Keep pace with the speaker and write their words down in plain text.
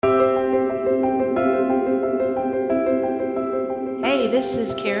This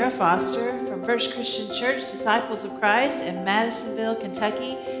is Kara Foster from First Christian Church Disciples of Christ in Madisonville,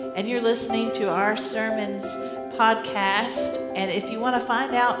 Kentucky, and you're listening to our sermons podcast. And if you want to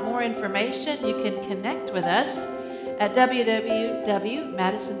find out more information, you can connect with us at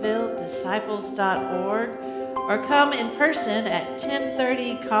www.madisonvilledisciples.org or come in person at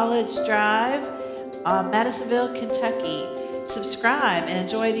 1030 College Drive, Madisonville, Kentucky. Subscribe and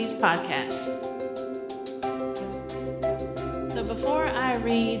enjoy these podcasts. So before I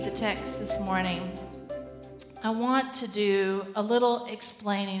read the text this morning, I want to do a little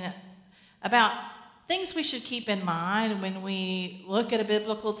explaining about things we should keep in mind when we look at a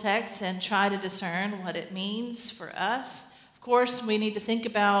biblical text and try to discern what it means for us. Of course, we need to think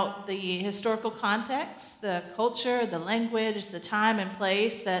about the historical context, the culture, the language, the time and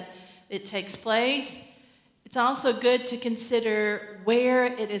place that it takes place. It's also good to consider where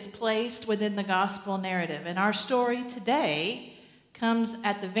it is placed within the gospel narrative. And our story today comes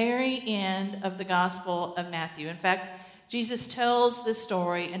at the very end of the Gospel of Matthew. In fact, Jesus tells this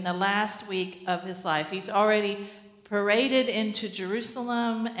story in the last week of his life. He's already paraded into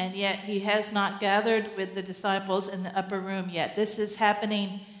Jerusalem, and yet he has not gathered with the disciples in the upper room yet. This is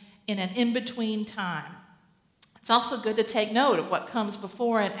happening in an in-between time. It's also good to take note of what comes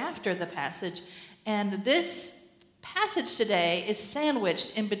before and after the passage. And this passage today is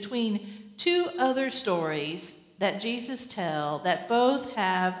sandwiched in between two other stories that Jesus tells that both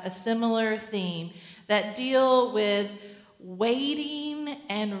have a similar theme that deal with waiting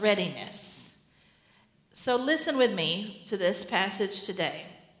and readiness. So listen with me to this passage today.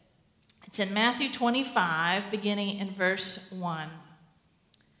 It's in Matthew 25, beginning in verse 1.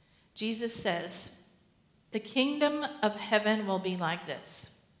 Jesus says, "The kingdom of heaven will be like this.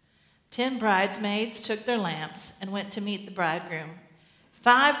 10 bridesmaids took their lamps and went to meet the bridegroom.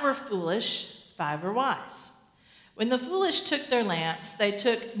 5 were foolish, 5 were wise. When the foolish took their lamps, they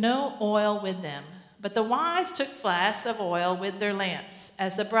took no oil with them, but the wise took flasks of oil with their lamps,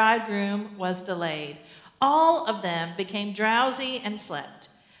 as the bridegroom was delayed. All of them became drowsy and slept.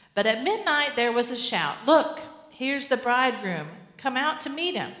 But at midnight there was a shout, 'Look, here's the bridegroom. Come out to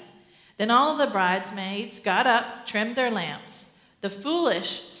meet him.' Then all of the bridesmaids got up, trimmed their lamps. The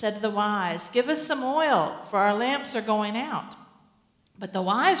foolish said to the wise, 'Give us some oil, for our lamps are going out.' But the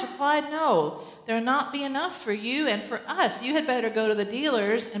wise replied, 'No, there will not be enough for you and for us. You had better go to the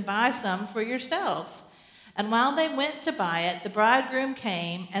dealers and buy some for yourselves.' And while they went to buy it, the bridegroom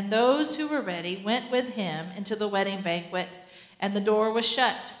came, and those who were ready went with him into the wedding banquet, and the door was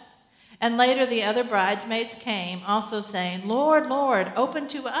shut. And later the other bridesmaids came, also saying, 'Lord, Lord, open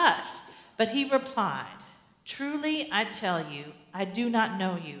to us.' But he replied, 'Truly I tell you, I do not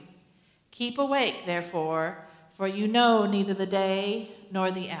know you. Keep awake, therefore, for you know neither the day nor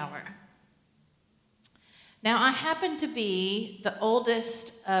the hour.' Now, I happen to be the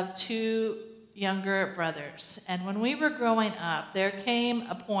oldest of 2 younger brothers. And when we were growing up, there came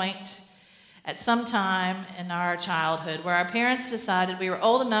a point at some time in our childhood where our parents decided we were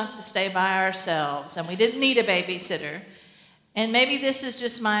old enough to stay by ourselves and we didn't need a babysitter. And maybe this is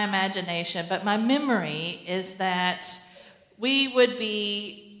just my imagination, but my memory is that we would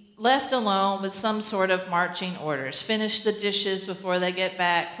be left alone with some sort of marching orders. Finish the dishes before they get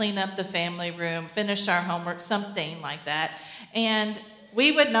back, clean up the family room, finish our homework, something like that. And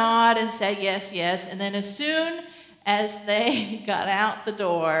we would nod and say yes, yes. And then as soon as they got out the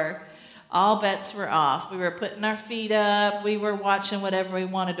door, all bets were off. We were putting our feet up. We were watching whatever we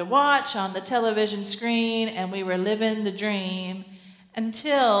wanted to watch on the television screen, and we were living the dream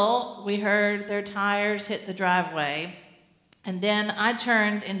until we heard their tires hit the driveway. And then I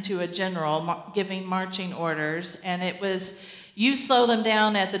turned into a general giving marching orders, and it was, you slow them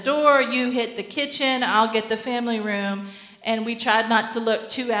down at the door, you hit the kitchen, I'll get the family room, and we tried not to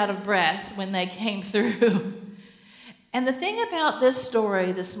look too out of breath when they came through. And the thing about this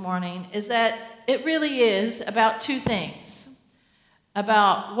story this morning is that it really is about 2 things.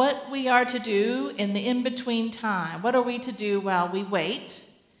 About what we are to do in the in-between time. What are we to do while we wait?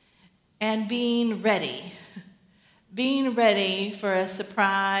 And being ready. Being ready for a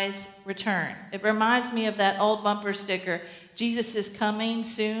surprise return. It reminds me of that old bumper sticker, "Jesus is coming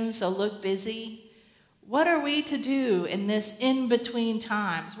soon, so look busy." What are we to do in this in-between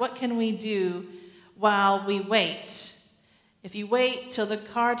times? What can we do while we wait? If you wait till the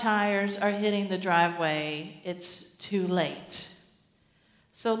car tires are hitting the driveway, it's too late.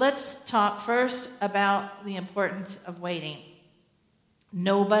 So let's talk first about the importance of waiting.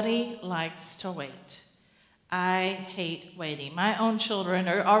 Nobody likes to wait. I hate waiting. My own children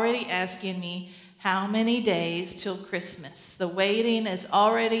are already asking me how many days till Christmas. The waiting has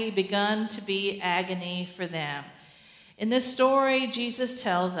already begun to be agony for them. In this story, Jesus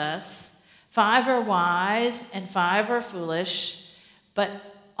tells us 5 are wise and 5 are foolish, but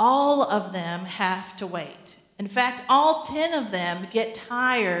all of them have to wait. In fact, all 10 of them get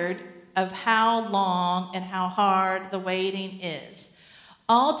tired of how long and how hard the waiting is.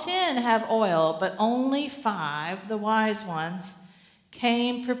 All 10 have oil, but only 5, the wise ones,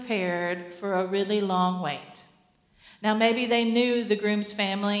 came prepared for a really long wait. Now, maybe they knew the groom's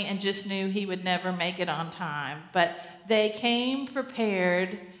family and just knew he would never make it on time, but they came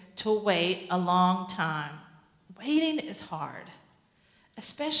prepared to wait a long time. Waiting is hard,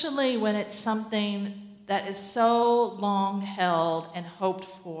 especially when it's something that is so long held and hoped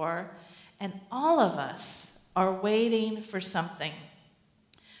for, and all of us are waiting for something.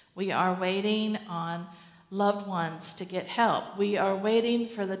 We are waiting on loved ones to get help. We are waiting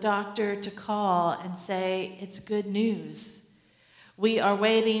for the doctor to call and say it's good news. We are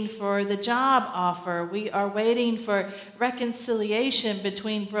waiting for the job offer. We are waiting for reconciliation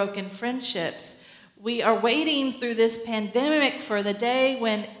between broken friendships. We are waiting through this pandemic for the day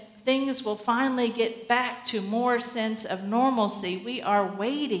when things will finally get back to more sense of normalcy. We are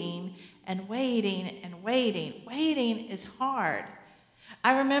waiting and waiting and waiting. Waiting is hard.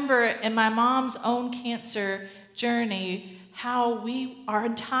 I remember in my mom's own cancer journey how our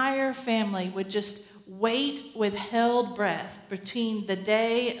entire family would just wait with held breath between the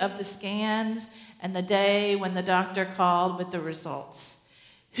day of the scans and the day when the doctor called with the results.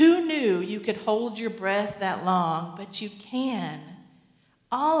 Who knew you could hold your breath that long? But you can.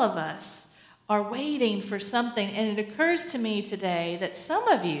 All of us are waiting for something, and it occurs to me today that some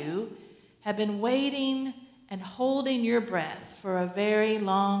of you have been waiting and holding your breath for a very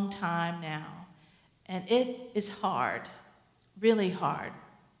long time now. And it is hard, really hard.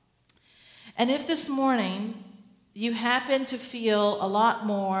 And if this morning you happen to feel a lot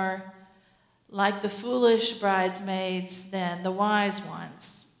more like the foolish bridesmaids than the wise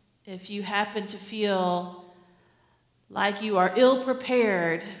ones, if you happen to feel like you are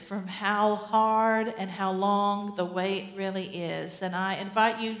ill-prepared from how hard and how long the wait really is, then I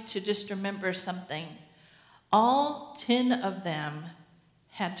invite you to just remember something. All 10 of them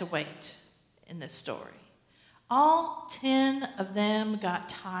had to wait in this story. All 10 of them got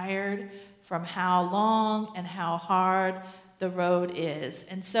tired from how long and how hard the road is.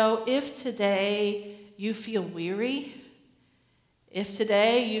 And so if today you feel weary, if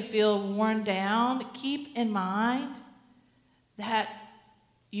today you feel worn down, keep in mind that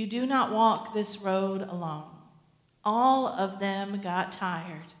you do not walk this road alone. All of them got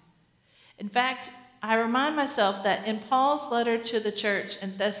tired. In fact, I remind myself that in Paul's letter to the church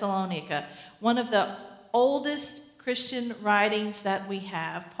in Thessalonica, one of the oldest Christian writings that we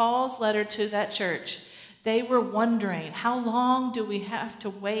have, Paul's letter to that church, they were wondering, how long do we have to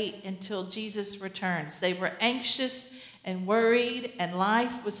wait until Jesus returns? They were anxious and worried, and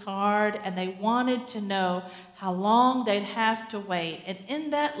life was hard, and they wanted to know how long they'd have to wait. And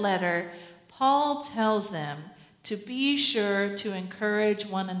in that letter, Paul tells them to be sure to encourage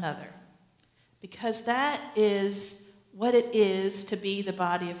one another, because that is what it is to be the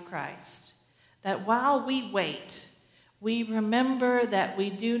body of Christ. That while we wait, we remember that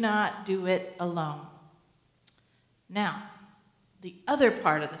we do not do it alone. Now, the other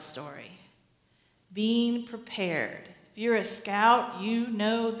part of the story, being prepared. If you're a scout, you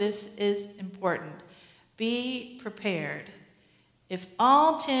know this is important. Be prepared. If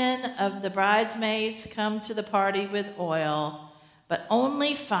all 10 of the bridesmaids come to the party with oil, but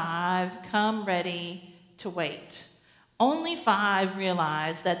only 5 come ready to wait. Only 5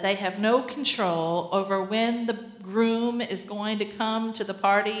 realize that they have no control over when the groom is going to come to the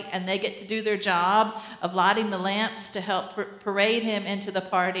party, and they get to do their job of lighting the lamps to help parade him into the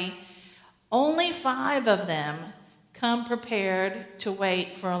party. Only 5 of them come prepared to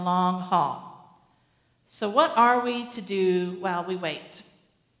wait for a long haul. So what are we to do while we wait?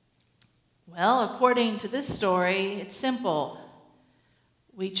 Well, according to this story, it's simple.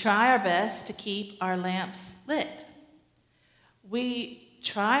 We try our best to keep our lamps lit. We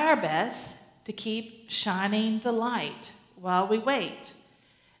try our best to keep shining the light while we wait.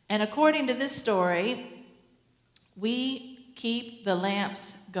 And according to this story, we keep the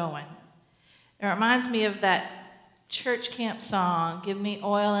lamps going. It reminds me of that church camp song, give me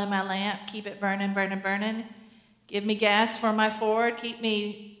oil in my lamp, keep it burning, burning, burning. Give me gas for my Ford, give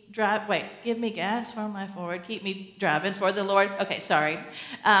me gas for my Ford, keep me driving for the Lord. Okay, sorry.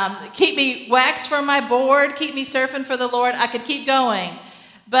 Keep me wax for my board, keep me surfing for the Lord. I could keep going.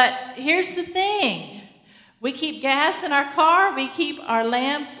 But here's the thing. We keep gas in our car, we keep our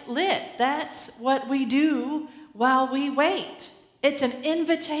lamps lit. That's what we do while we wait. It's an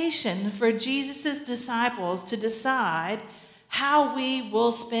invitation for Jesus' disciples to decide how we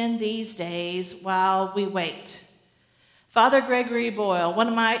will spend these days while we wait. Father Gregory Boyle, one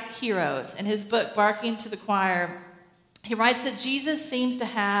of my heroes, in his book, Barking to the Choir, he writes that Jesus seems to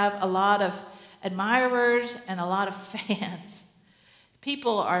have a lot of admirers and a lot of fans.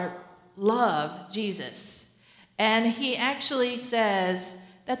 People love Jesus. And he actually says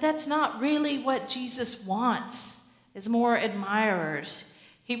that that's not really what Jesus wants. Is more admirers.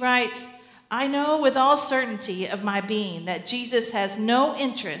 He writes, I know with all certainty of my being that Jesus has no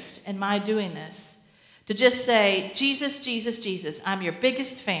interest in my doing this. To just say, Jesus, Jesus, Jesus, I'm your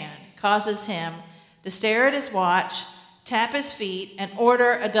biggest fan, causes him to stare at his watch, tap his feet, and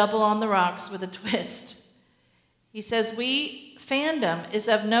order a double on the rocks with a twist. He says, fandom is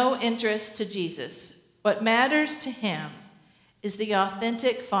of no interest to Jesus. What matters to him is the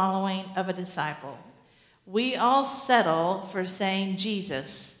authentic following of a disciple. We all settle for saying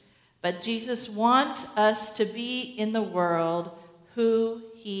Jesus, but Jesus wants us to be in the world who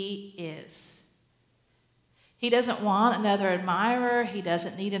he is. He doesn't want another admirer. He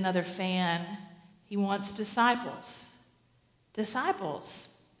doesn't need another fan. He wants disciples.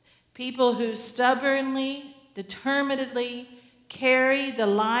 Disciples. People who stubbornly, determinedly carry the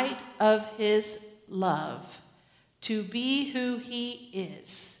light of his love to be who he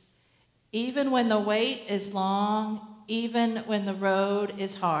is. Even when the wait is long, even when the road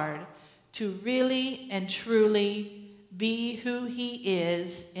is hard, to really and truly be who he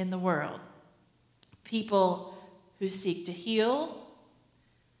is in the world. People who seek to heal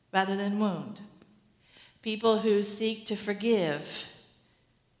rather than wound. People who seek to forgive.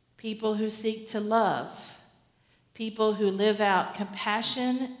 People who seek to love. People who live out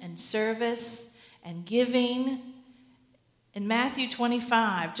compassion and service and giving. In Matthew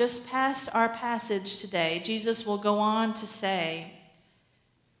 25, just past our passage today, Jesus will go on to say,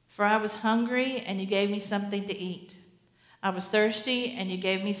 For I was hungry, and you gave me something to eat. I was thirsty, and you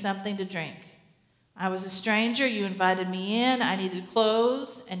gave me something to drink. I was a stranger, you invited me in. I needed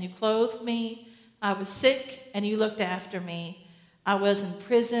clothes, and you clothed me. I was sick, and you looked after me. I was in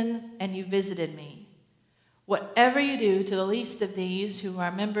prison, and you visited me. Whatever you do to the least of these who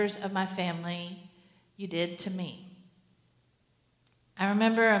are members of my family, you did to me. I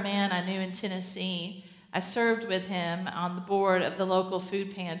remember a man I knew in Tennessee. I served with him on the board of the local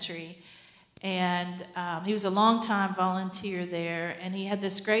food pantry. And he was a longtime volunteer there. And he had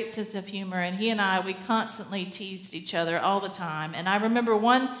this great sense of humor. And he and we constantly teased each other all the time. And I remember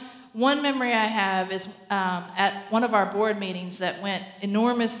one memory I have is at one of our board meetings that went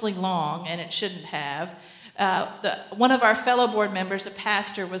enormously long, and it shouldn't have. One of our fellow board members, a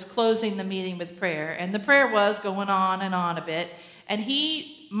pastor, was closing the meeting with prayer. And the prayer was going on and on a bit. And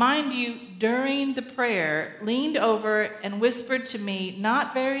he, mind you, during the prayer, leaned over and whispered to me,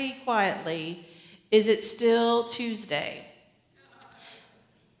 not very quietly, "Is it still Tuesday?"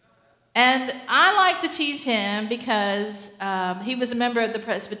 And I like to tease him because he was a member of the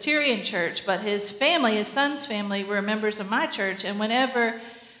Presbyterian church, but his family, his son's family, were members of my church. And whenever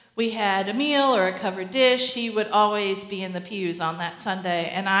we had a meal or a covered dish, he would always be in the pews on that Sunday.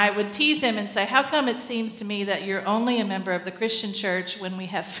 And I would tease him and say, how come it seems to me that you're only a member of the Christian church when we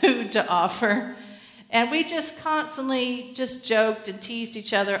have food to offer? And we just constantly just joked and teased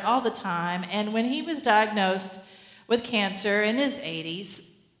each other all the time. And when he was diagnosed with cancer in his 80s,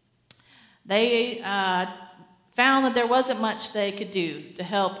 they found that there wasn't much they could do to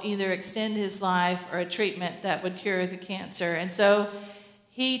help either extend his life or a treatment that would cure the cancer. And so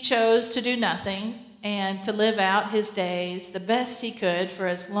he chose to do nothing and to live out his days the best he could for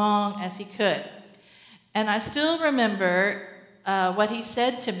as long as he could. And I still remember what he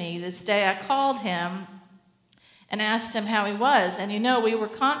said to me this day. I called him and asked him how he was. And we were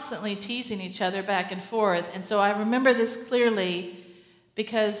constantly teasing each other back and forth. And so I remember this clearly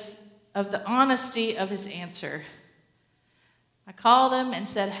because of the honesty of his answer. I called him and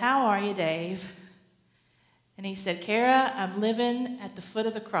said, "How are you, Dave?" And he said, "Kara, I'm living at the foot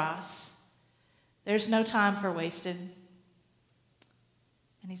of the cross. There's no time for wasted."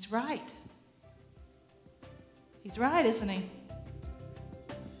 And he's right. He's right, isn't he?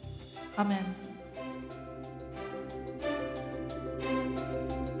 Amen.